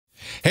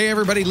Hey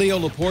everybody, Leo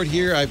Laporte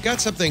here. I've got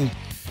something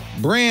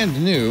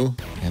brand new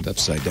and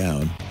upside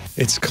down.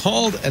 It's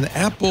called an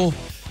Apple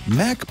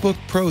MacBook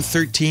Pro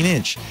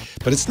 13-inch,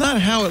 but it's not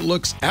how it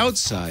looks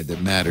outside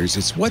that matters.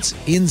 It's what's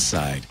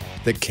inside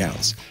that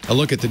counts. A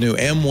look at the new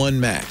M1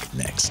 Mac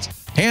next.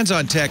 Hands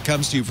on Tech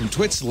comes to you from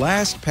TWiT's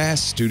LastPass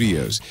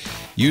studios.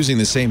 Using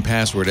the same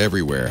password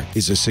everywhere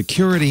is a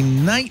security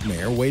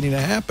nightmare waiting to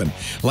happen.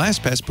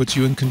 LastPass puts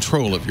you in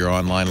control of your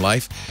online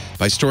life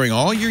by storing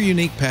all your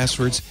unique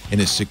passwords in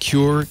a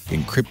secure,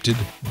 encrypted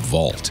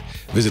vault.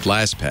 Visit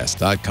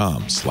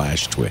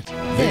LastPass.com/TWiT.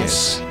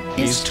 This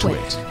is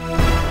TWiT.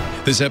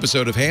 This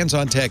episode of Hands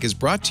on Tech is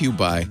brought to you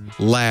by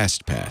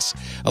LastPass.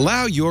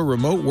 Allow your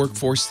remote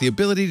workforce the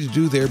ability to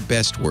do their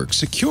best work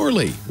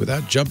securely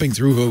without jumping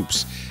through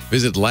hoops.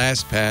 Visit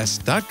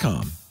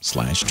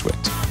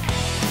LastPass.com/TWiT.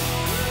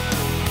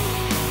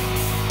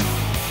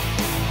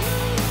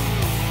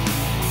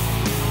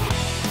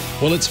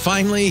 Well, it's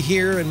finally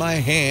here in my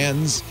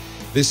hands.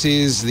 This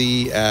is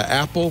the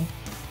Apple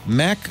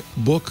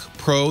MacBook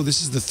Pro.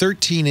 This is the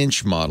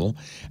 13-inch model.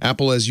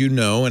 Apple, as you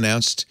know,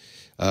 announced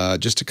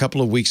just a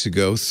couple of weeks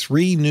ago,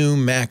 3 new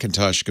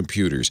Macintosh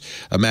computers,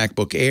 a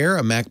MacBook Air,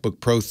 a MacBook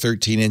Pro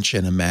 13-inch,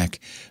 and a Mac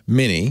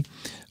Mini.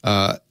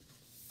 I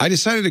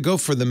decided to go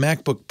for the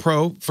MacBook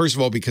Pro, first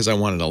of all, because I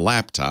wanted a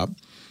laptop,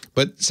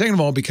 but second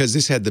of all, because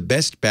this had the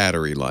best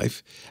battery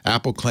life,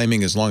 Apple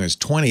claiming as long as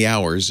 20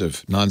 hours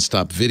of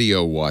nonstop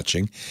video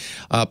watching.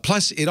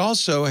 Plus, it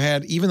also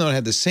had, even though it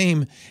had the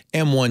same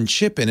M1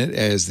 chip in it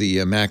as the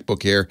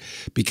MacBook Air,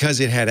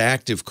 because it had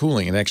active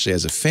cooling, it actually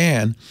has a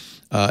fan,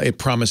 it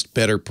promised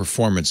better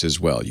performance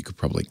as well. You could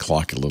probably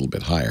clock it a little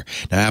bit higher.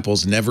 Now,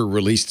 Apple's never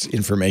released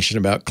information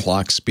about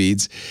clock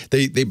speeds.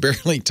 They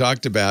barely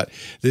talked about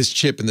this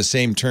chip in the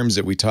same terms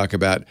that we talk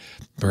about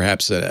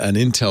perhaps an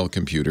Intel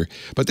computer.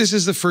 But this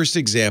is the first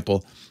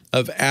example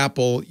of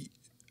Apple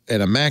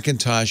and a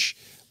Macintosh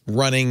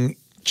running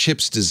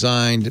chips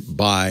designed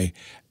by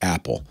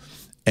Apple.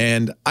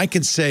 And I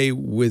can say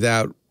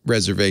without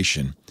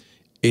reservation,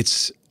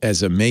 it's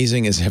as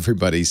amazing as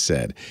everybody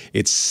said.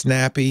 It's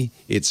snappy.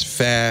 It's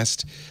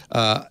fast.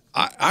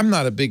 I'm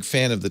not a big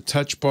fan of the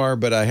touch bar,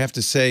 but I have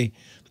to say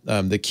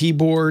the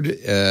keyboard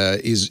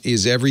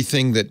is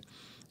everything that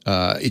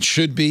it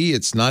should be.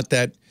 It's not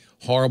that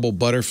horrible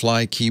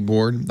butterfly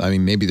keyboard. I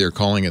mean, maybe they're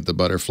calling it the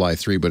Butterfly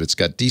 3, but it's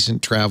got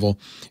decent travel.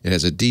 It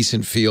has a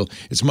decent feel.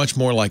 It's much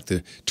more like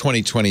the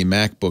 2020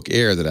 MacBook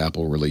Air that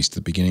Apple released at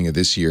the beginning of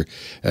this year.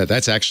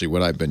 That's actually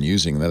what I've been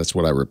using. That's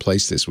what I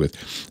replaced this with.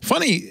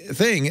 Funny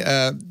thing,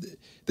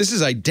 this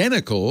is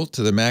identical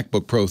to the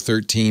MacBook Pro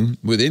 13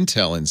 with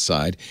Intel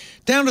inside,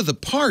 down to the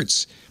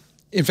parts.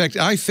 In fact,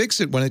 I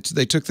fixed it when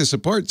they took this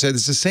apart. It said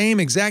it's the same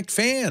exact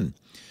fan.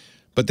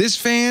 But this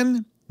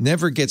fan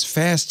never gets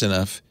fast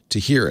enough to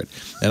hear it.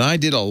 And I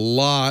did a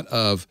lot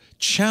of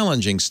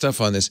challenging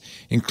stuff on this,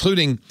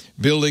 including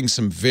building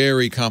some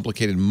very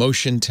complicated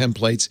motion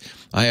templates.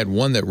 I had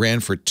one that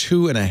ran for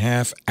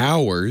 2.5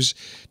 hours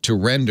to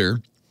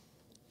render.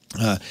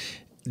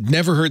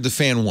 Never heard the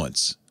fan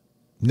once.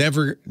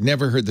 Never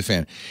heard the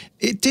fan.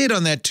 It did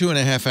on that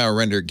 2.5-hour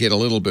render get a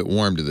little bit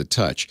warm to the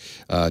touch.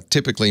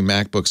 Typically,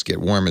 MacBooks get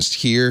warmest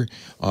here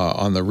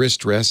on the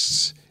wrist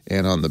rests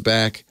and on the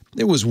back.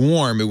 It was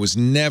warm. It was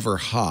never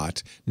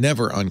hot,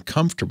 never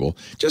uncomfortable,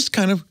 just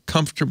kind of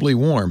comfortably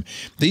warm.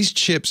 These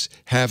chips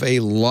have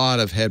a lot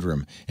of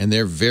headroom, and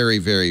they're very,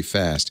 very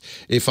fast.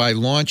 If I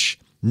launch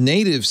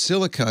native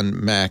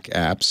Silicon Mac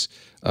apps,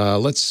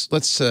 let's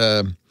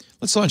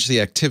launch the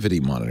Activity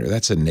Monitor.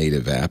 That's a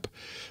native app.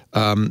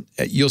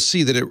 You'll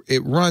see that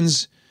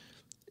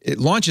it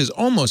launches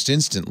almost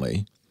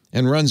instantly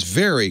and runs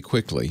very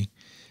quickly.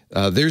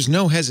 There's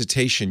no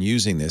hesitation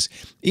using this.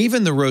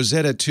 Even the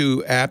Rosetta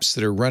 2 apps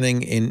that are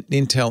running in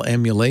Intel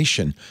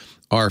emulation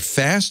are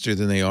faster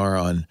than they are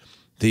on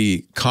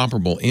the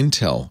comparable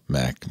Intel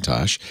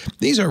Macintosh.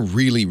 These are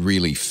really,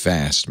 really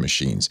fast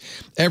machines.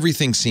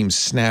 Everything seems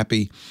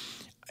snappy.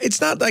 It's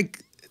not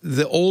like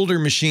the older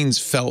machines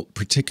felt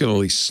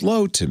particularly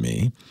slow to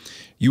me.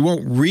 You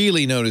won't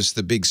really notice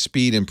the big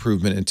speed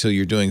improvement until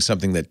you're doing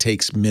something that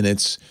takes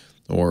minutes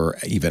or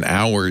even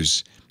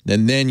hours,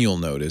 and then you'll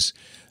notice.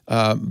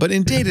 But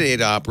in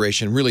day-to-day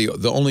operation, really,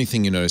 the only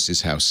thing you notice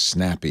is how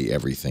snappy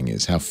everything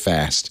is, how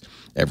fast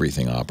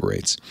everything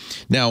operates.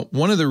 Now,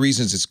 one of the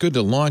reasons it's good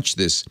to launch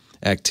this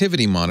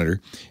Activity Monitor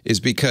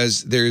is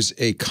because there's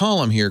a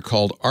column here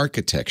called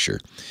Architecture,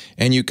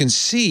 and you can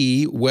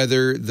see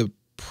whether the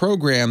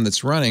program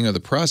that's running or the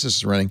process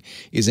is running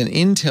is an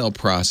Intel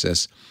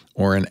process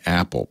or an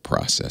Apple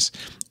process.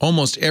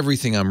 Almost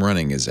everything I'm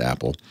running is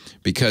Apple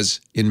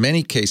because in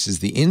many cases,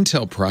 the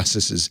Intel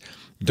processes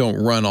don't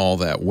run all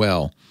that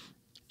well.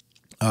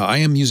 I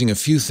am using a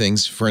few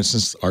things. For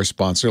instance, our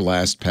sponsor,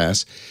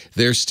 LastPass,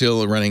 they're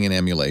still running an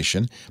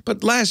emulation,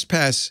 but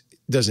LastPass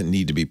doesn't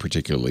need to be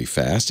particularly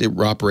fast. It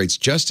operates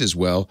just as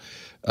well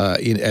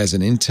as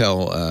an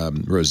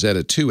Intel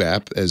Rosetta 2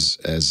 app as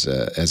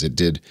it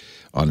did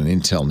on an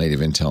native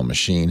Intel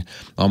machine.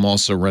 I'm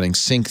also running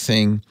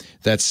SyncThing.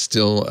 That's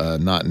still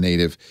not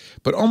native,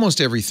 but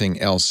almost everything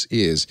else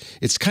is.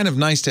 It's kind of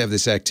nice to have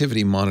this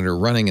activity monitor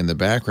running in the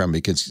background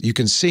because you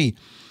can see,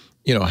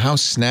 how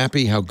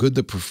snappy, how good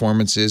the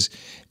performance is.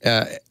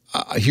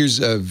 Here's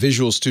a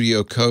Visual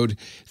Studio Code.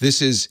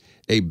 This is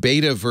a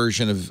beta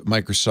version of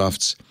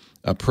Microsoft's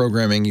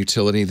programming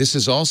utility. This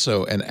is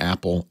also an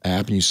Apple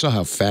app, and you saw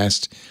how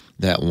fast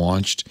that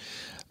launched.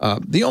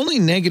 The only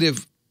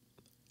negative,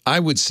 I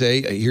would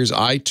say, here's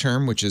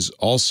iTerm, which is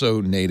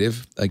also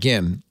native.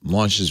 Again,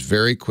 launches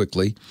very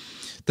quickly.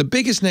 The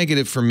biggest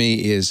negative for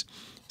me is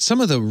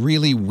some of the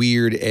really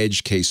weird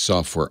edge case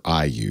software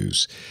I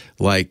use,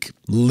 like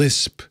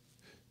Lisp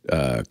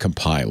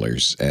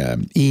compilers,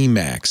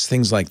 Emacs,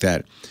 things like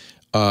that,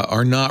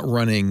 are not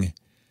running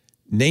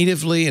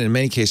natively, and in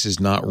many cases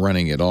not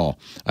running at all.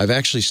 I've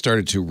actually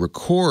started to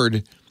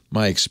record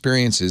my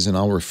experiences, and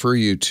I'll refer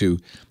you to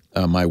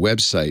my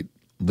website,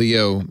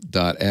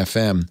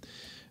 leo.fm.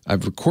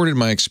 I've recorded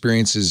my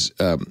experiences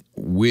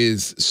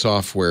with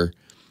software,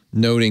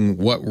 noting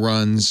what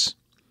runs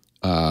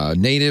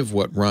native,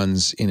 what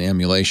runs in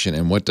emulation,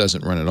 and what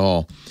doesn't run at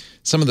all.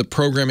 Some of the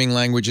programming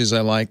languages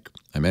I like,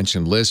 I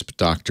mentioned Lisp,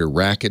 Dr.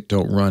 Racket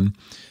don't run.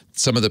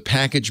 Some of the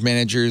package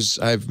managers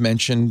I've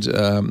mentioned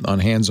on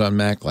Hands-on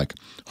Mac, like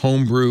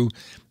Homebrew,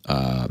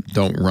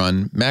 don't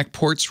run.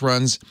 MacPorts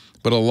runs,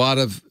 but a lot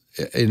of,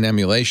 in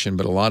emulation,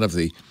 but a lot of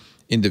the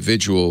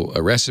individual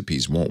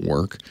recipes won't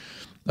work.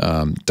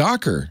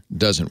 Docker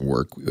doesn't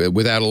work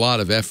without a lot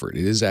of effort.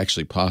 It is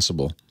actually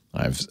possible.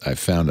 I've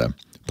found a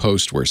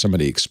post where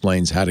somebody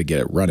explains how to get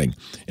it running,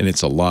 and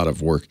it's a lot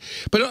of work.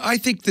 But I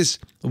think this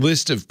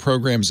list of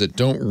programs that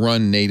don't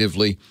run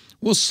natively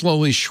will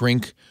slowly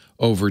shrink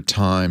over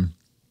time.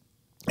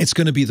 It's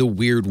going to be the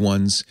weird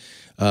ones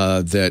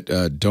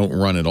that don't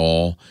run at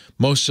all.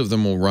 Most of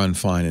them will run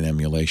fine in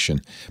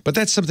emulation. But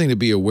that's something to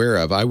be aware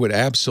of. I would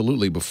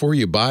absolutely, before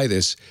you buy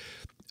this,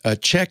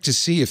 check to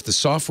see if the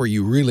software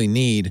you really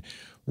need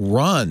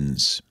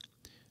runs,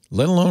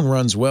 let alone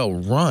runs well,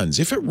 runs.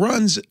 If it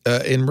runs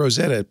in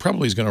Rosetta, it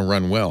probably is going to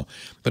run well.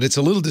 But it's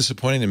a little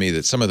disappointing to me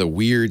that some of the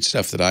weird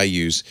stuff that I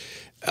use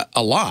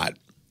a lot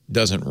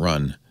doesn't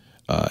run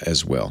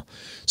as well.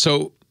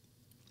 So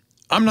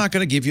I'm not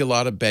going to give you a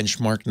lot of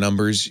benchmark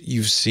numbers.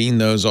 You've seen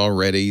those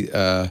already.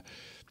 I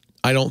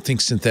don't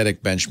think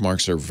synthetic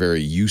benchmarks are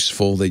very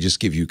useful. They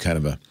just give you kind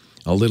of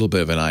a little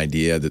bit of an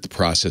idea that the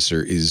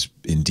processor is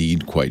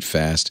indeed quite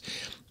fast.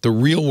 The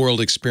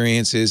real-world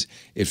experience is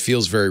it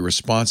feels very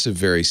responsive,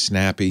 very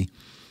snappy.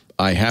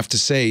 I have to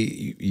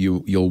say,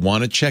 you'll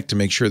want to check to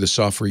make sure the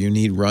software you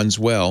need runs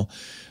well.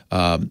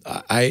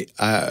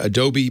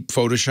 Adobe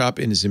Photoshop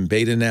is in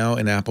beta now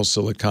in Apple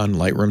Silicon.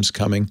 Lightroom's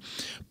coming.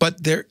 But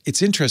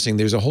it's interesting.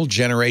 There's a whole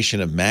generation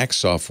of Mac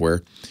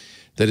software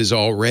that is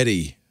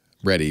already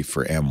ready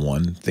for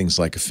M1, things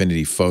like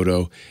Affinity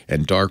Photo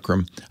and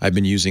Darkroom. I've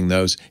been using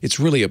those. It's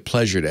really a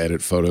pleasure to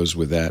edit photos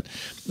with that.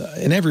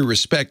 In every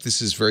respect,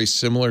 this is very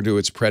similar to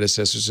its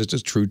predecessors. It's a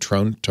true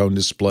tone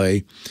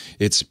display.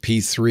 It's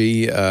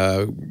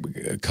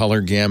P3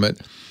 color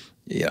gamut.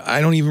 I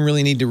don't even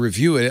really need to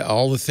review it.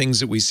 All the things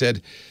that we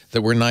said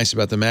that were nice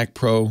about the MacBook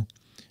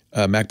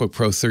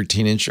Pro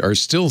 13-inch are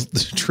still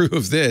true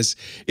of this.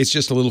 It's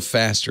just a little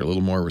faster, a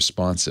little more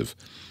responsive,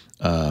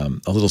 a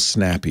little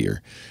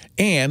snappier,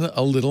 and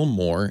a little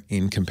more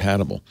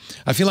incompatible.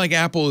 I feel like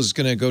Apple is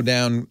going to go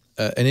down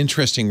an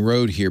interesting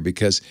road here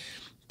because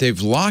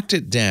they've locked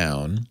it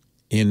down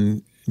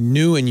in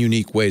new and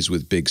unique ways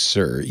with Big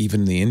Sur,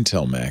 even the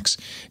Intel Macs,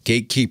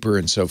 Gatekeeper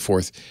and so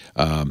forth.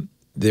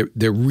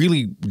 They're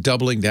really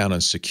doubling down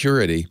on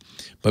security,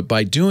 but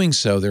by doing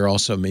so, they're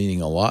also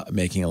making a lot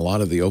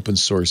of the open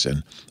source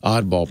and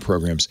oddball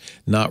programs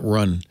not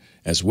run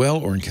as well,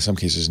 or in some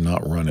cases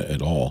not run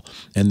at all.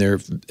 And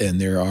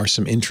there are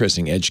some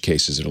interesting edge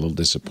cases that are a little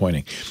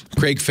disappointing.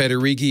 Craig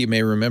Federighi, you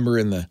may remember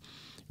in the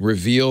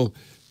reveal,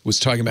 was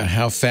talking about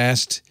how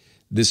fast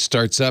this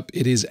starts up.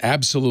 It is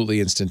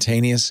absolutely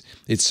instantaneous.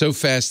 It's so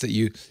fast that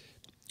you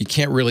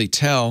can't really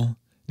tell.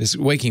 This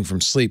waking from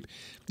sleep,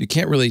 you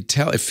can't really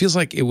tell. It feels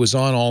like it was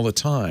on all the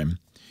time.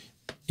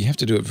 You have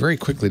to do it very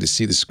quickly to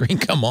see the screen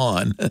come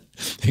on.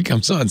 It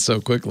comes on so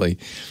quickly.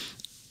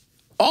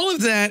 All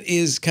of that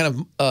is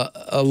kind of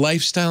a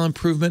lifestyle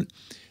improvement,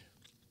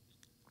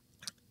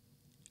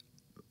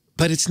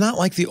 but it's not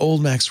like the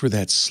old Macs were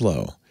that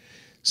slow.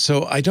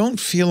 So I don't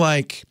feel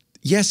like,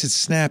 yes, it's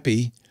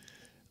snappy.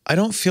 I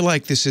don't feel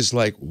like this is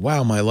like,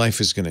 wow, my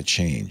life is going to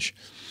change.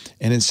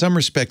 And in some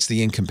respects,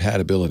 the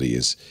incompatibility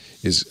is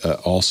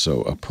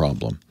also a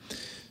problem.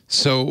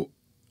 So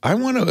I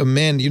want to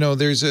amend,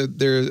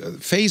 there are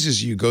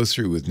phases you go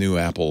through with new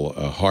Apple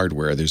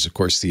hardware. There's, of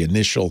course, the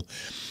initial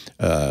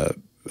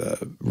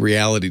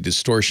reality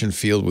distortion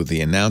field with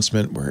the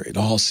announcement where it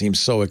all seems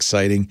so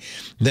exciting.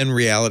 Then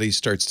reality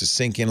starts to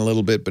sink in a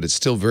little bit, but it's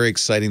still very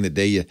exciting the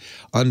day you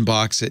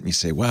unbox it and you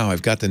say, wow,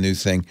 I've got the new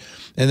thing.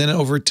 And then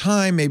over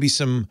time, maybe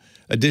some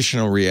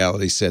additional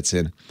reality sets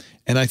in.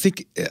 And I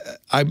think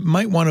I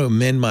might want to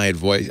amend my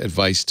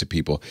advice to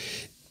people.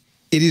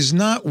 It is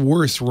not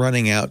worth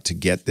running out to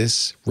get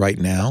this right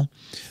now.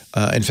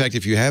 In fact,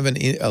 if you have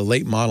a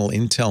late model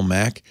Intel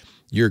Mac,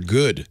 you're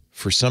good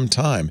for some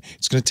time.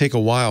 It's going to take a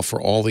while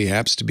for all the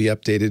apps to be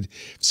updated,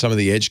 some of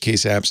the edge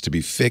case apps to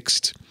be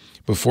fixed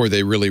before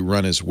they really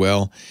run as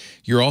well.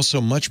 You're also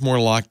much more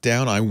locked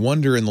down. I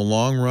wonder in the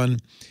long run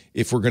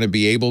if we're going to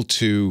be able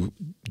to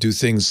do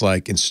things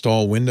like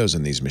install Windows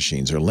in these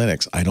machines or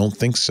Linux. I don't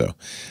think so.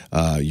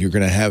 You're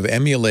going to have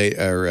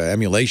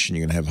emulation.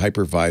 You're going to have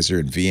hypervisor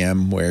and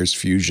VMware's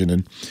Fusion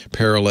and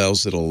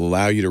Parallels that'll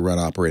allow you to run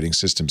operating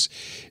systems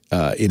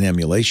in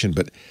emulation.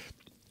 But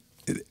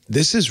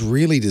this is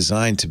really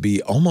designed to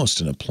be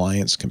almost an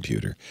appliance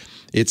computer.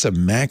 It's a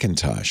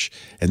Macintosh,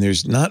 and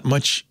there's not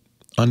much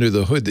under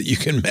the hood that you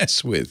can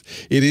mess with.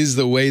 It is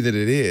the way that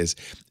it is.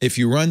 If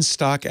you run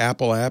stock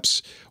Apple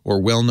apps or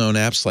well-known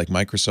apps like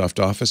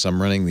Microsoft Office,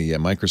 I'm running the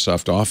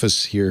Microsoft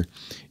Office here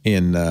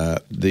in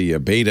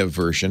the beta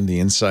version, the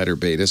insider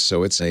beta,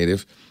 so it's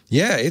native.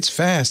 Yeah, it's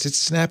fast. It's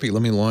snappy.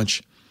 Let me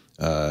launch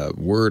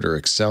Word or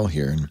Excel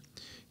here, and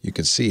you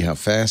can see how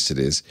fast it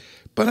is.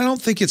 But I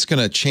don't think it's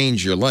going to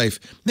change your life.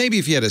 Maybe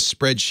if you had a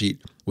spreadsheet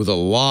with a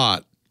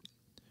lot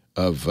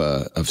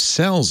of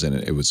cells in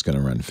it, it was going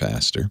to run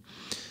faster.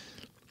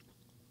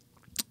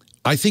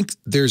 I think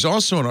there's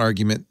also an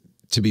argument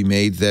to be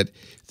made that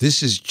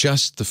this is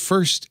just the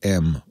first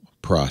M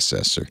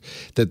processor,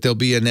 that there'll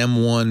be an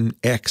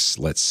M1X,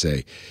 let's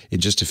say,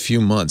 in just a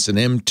few months, an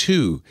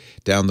M2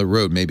 down the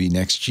road, maybe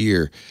next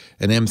year,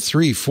 an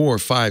M3, 4,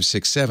 5,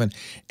 6, 7,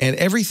 and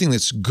everything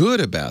that's good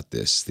about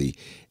this, the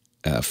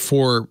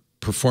 4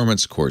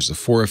 performance cores, the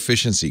 4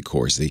 efficiency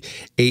cores, the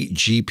 8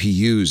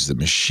 GPUs, the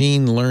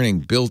machine learning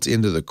built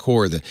into the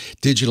core, the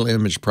digital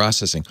image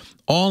processing,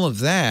 all of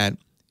that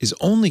is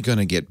only going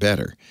to get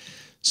better.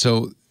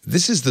 So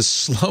this is the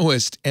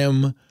slowest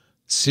M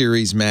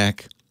series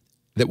Mac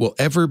that will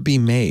ever be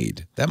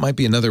made. That might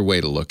be another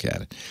way to look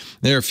at it.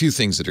 There are a few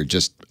things that are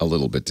just a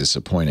little bit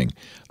disappointing.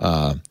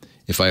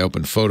 If I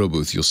open Photo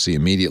Booth, you'll see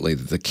immediately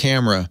that the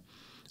camera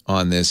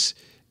on this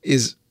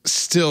is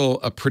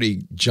still a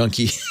pretty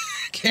junky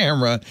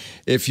camera.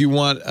 If you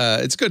want,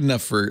 it's good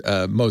enough for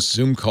most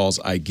Zoom calls,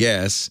 I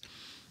guess.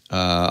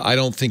 I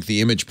don't think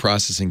the image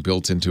processing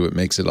built into it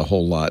makes it a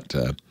whole lot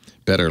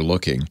better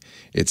looking.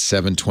 It's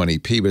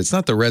 720p, but it's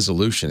not the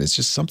resolution. It's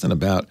just something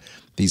about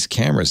these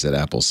cameras that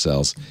Apple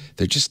sells.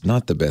 They're just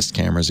not the best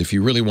cameras. If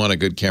you really want a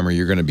good camera,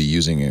 you're going to be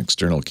using an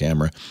external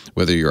camera,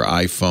 whether your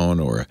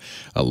iPhone or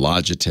a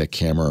Logitech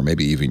camera or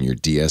maybe even your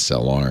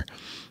DSLR.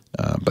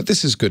 But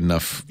this is good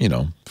enough, you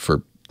know,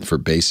 for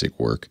basic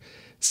work.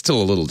 It's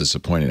still a little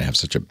disappointing to have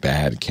such a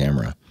bad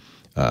camera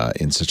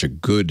in such a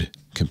good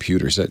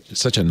computer,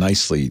 such a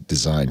nicely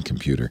designed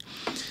computer.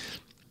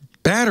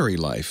 Battery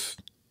life.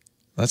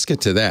 Let's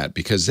get to that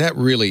because that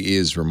really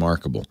is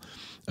remarkable.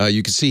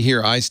 You can see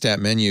here iStat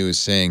menu is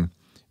saying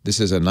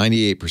this is a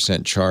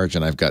 98% charge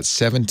and I've got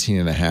 17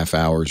 and a half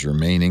hours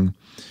remaining.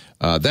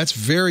 That's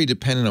very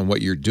dependent on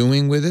what you're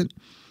doing with it,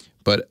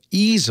 but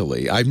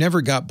easily, I've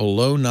never got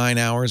below 9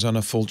 hours on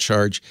a full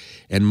charge,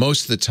 and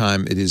most of the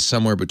time it is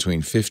somewhere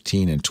between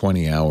 15 and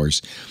 20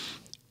 hours.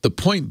 The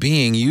point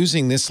being,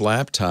 using this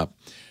laptop,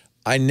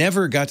 I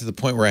never got to the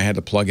point where I had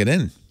to plug it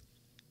in.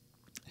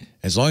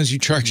 As long as you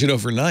charge it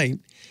overnight,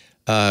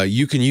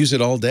 you can use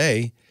it all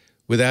day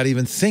without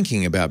even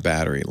thinking about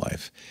battery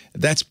life.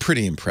 That's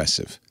pretty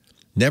impressive.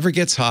 Never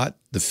gets hot.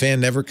 The fan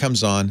never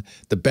comes on.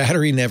 The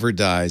battery never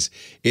dies.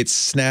 It's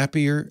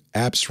snappier.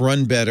 Apps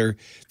run better.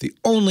 The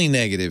only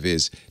negative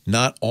is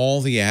not all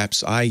the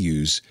apps I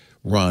use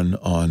run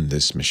on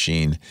this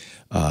machine,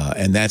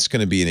 and that's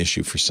going to be an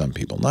issue for some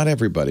people. Not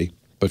everybody,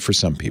 but for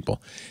some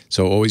people.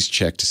 So always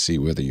check to see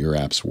whether your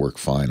apps work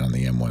fine on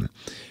the M1.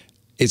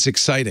 It's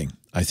exciting.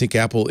 I think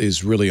Apple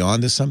is really on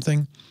to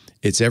something.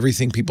 It's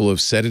everything people have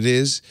said it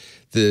is.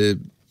 The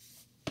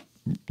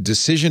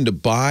decision to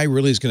buy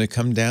really is going to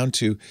come down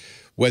to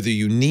whether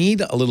you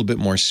need a little bit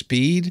more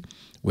speed,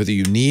 whether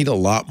you need a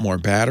lot more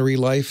battery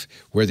life,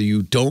 whether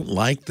you don't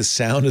like the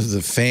sound of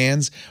the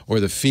fans or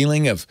the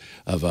feeling of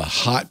a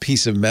hot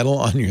piece of metal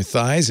on your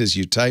thighs as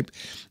you type.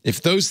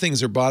 If those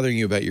things are bothering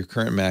you about your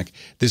current Mac,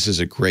 this is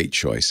a great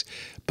choice.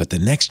 But the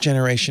next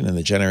generation and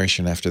the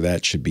generation after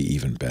that should be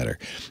even better.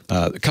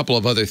 A couple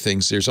of other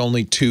things. There's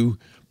only 2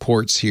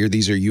 ports here.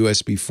 These are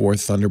USB 4,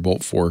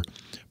 Thunderbolt 4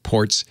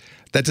 ports.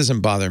 That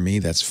doesn't bother me.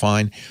 That's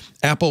fine.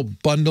 Apple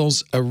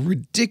bundles a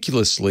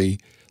ridiculously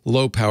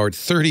low-powered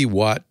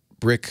 30-watt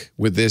brick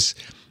with this,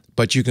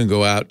 but you can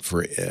go out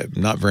for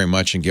not very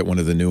much and get one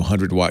of the new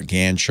 100-watt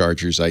GAN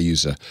chargers. I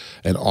use an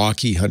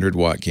Aukey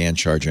 100-watt GAN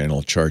charger, and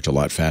it'll charge a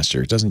lot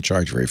faster. It doesn't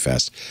charge very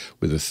fast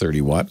with a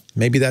 30-watt.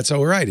 Maybe that's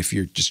all right if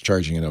you're just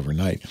charging it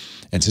overnight.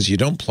 And since you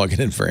don't plug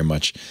it in very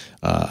much,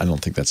 I don't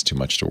think that's too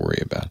much to worry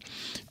about.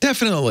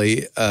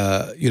 Definitely,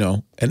 you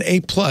know, an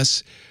A+,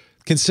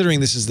 considering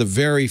this is the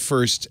very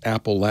first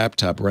Apple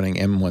laptop running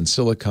M1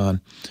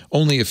 Silicon.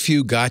 Only a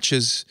few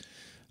gotchas.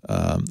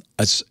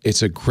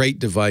 It's a great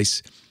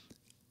device.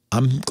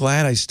 I'm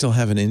glad I still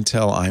have an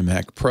Intel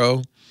iMac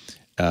Pro,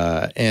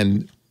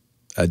 and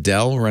a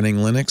Dell running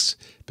Linux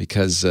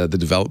because the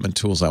development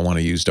tools I want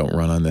to use don't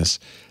run on this.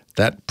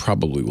 That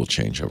probably will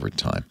change over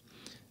time.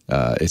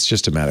 It's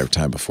just a matter of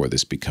time before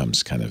this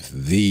becomes kind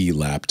of the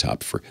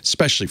laptop,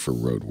 especially for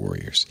road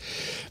warriors.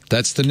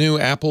 That's the new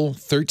Apple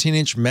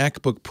 13-inch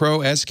MacBook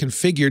Pro as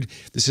configured.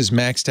 This is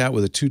maxed out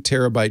with a 2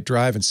 terabyte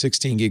drive and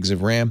 16 gigs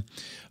of RAM,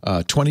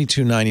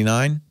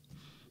 $22.99.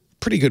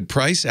 Pretty good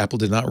price. Apple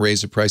did not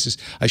raise the prices.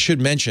 I should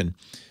mention,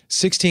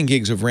 16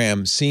 gigs of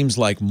RAM seems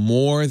like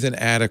more than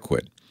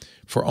adequate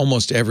for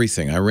almost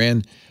everything. I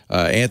ran,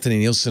 Anthony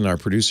Nielsen, our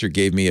producer,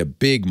 gave me a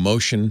big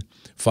Motion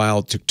file.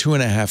 It took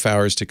 2.5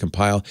 hours to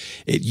compile.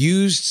 It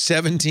used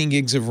 17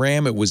 gigs of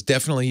RAM. It was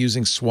definitely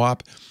using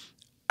swap.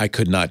 I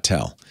could not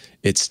tell.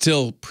 It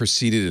still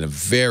proceeded in a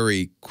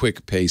very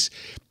quick pace,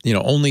 you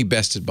know, only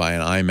bested by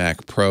an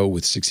iMac Pro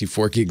with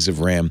 64 gigs of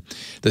RAM.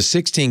 The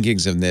 16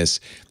 gigs of this,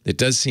 it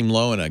does seem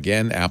low, and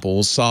again, Apple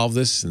will solve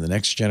this in the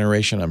next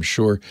generation, I'm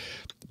sure.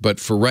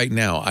 But for right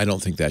now, I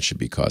don't think that should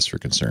be cause for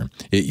concern.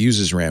 It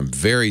uses RAM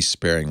very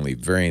sparingly,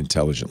 very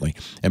intelligently,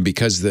 and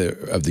because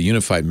of the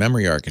unified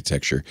memory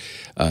architecture,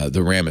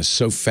 the RAM is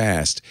so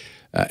fast,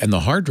 and the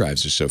hard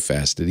drives are so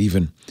fast that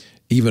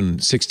even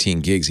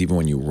 16 gigs, even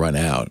when you run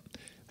out,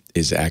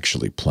 is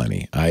actually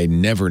plenty. I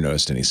never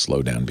noticed any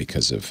slowdown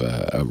because of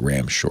a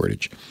RAM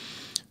shortage.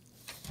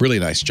 Really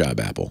nice job,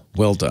 Apple.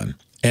 Well done.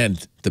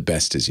 And the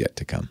best is yet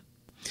to come.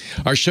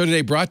 Our show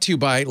today brought to you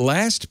by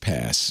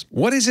LastPass.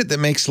 What is it that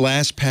makes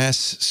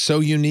LastPass so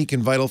unique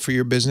and vital for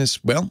your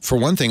business? Well, for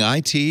one thing,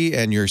 IT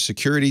and your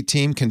security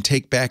team can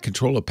take back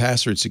control of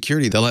password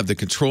security. They'll have the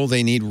control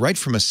they need right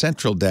from a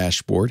central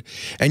dashboard,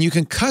 and you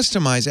can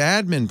customize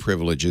admin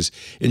privileges,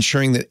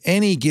 ensuring that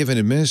any given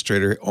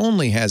administrator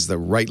only has the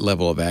right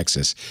level of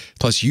access.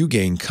 Plus, you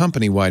gain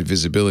company-wide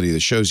visibility that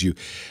shows you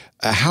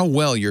how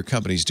well your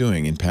company's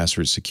doing in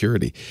password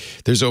security.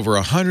 There's over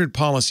 100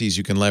 policies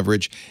you can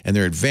leverage, and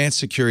there are advanced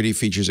security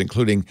features,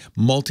 including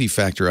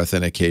multi-factor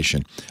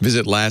authentication.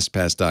 Visit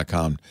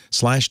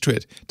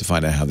LastPass.com/twit to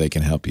find out how they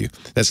can help you.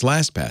 That's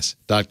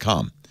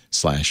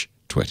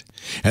LastPass.com/twit.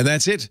 And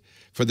that's it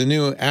for the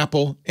new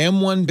Apple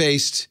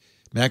M1-based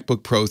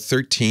MacBook Pro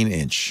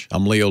 13-inch.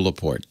 I'm Leo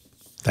Laporte.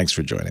 Thanks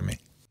for joining me.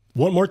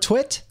 Want more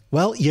twit?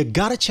 Well, you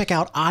gotta check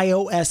out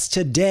iOS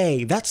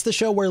Today. That's the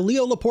show where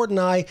Leo Laporte and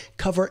I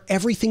cover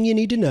everything you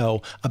need to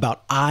know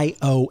about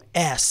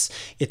iOS.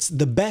 It's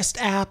the best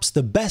apps,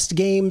 the best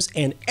games,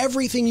 and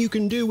everything you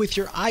can do with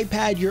your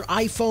iPad, your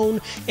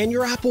iPhone, and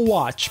your Apple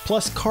Watch,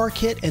 plus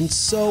CarKit and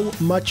so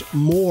much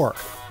more.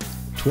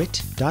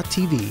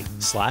 twit.tv/iOS.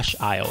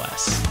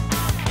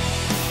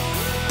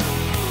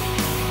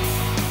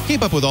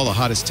 Keep up with all the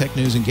hottest tech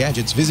news and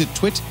gadgets. Visit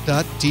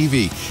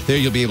twit.tv. There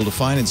you'll be able to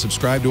find and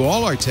subscribe to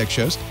all our tech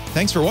shows.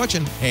 Thanks for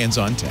watching Hands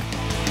on Tech.